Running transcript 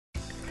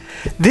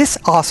This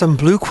awesome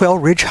Blue Quail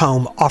Ridge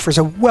home offers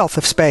a wealth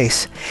of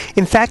space.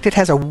 In fact, it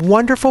has a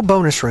wonderful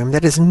bonus room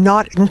that is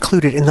not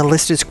included in the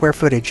listed square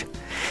footage.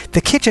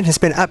 The kitchen has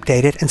been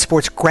updated and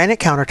sports granite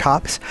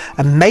countertops,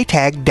 a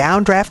Maytag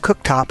downdraft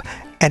cooktop,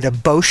 and a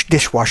Bosch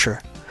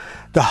dishwasher.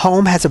 The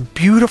home has a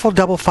beautiful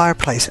double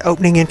fireplace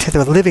opening into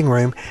the living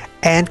room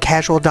and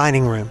casual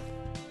dining room.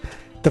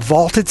 The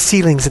vaulted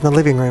ceilings in the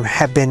living room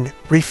have been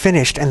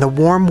refinished, and the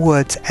warm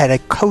woods add a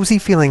cozy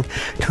feeling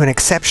to an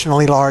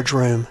exceptionally large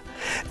room.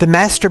 The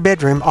master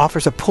bedroom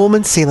offers a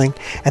pullman ceiling,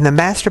 and the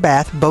master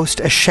bath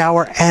boasts a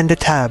shower and a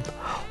tub.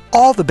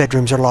 All the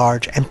bedrooms are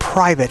large and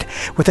private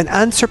with an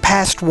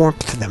unsurpassed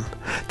warmth to them.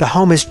 The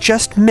home is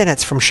just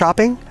minutes from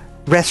shopping,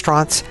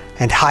 restaurants,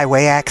 and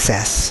highway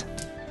access.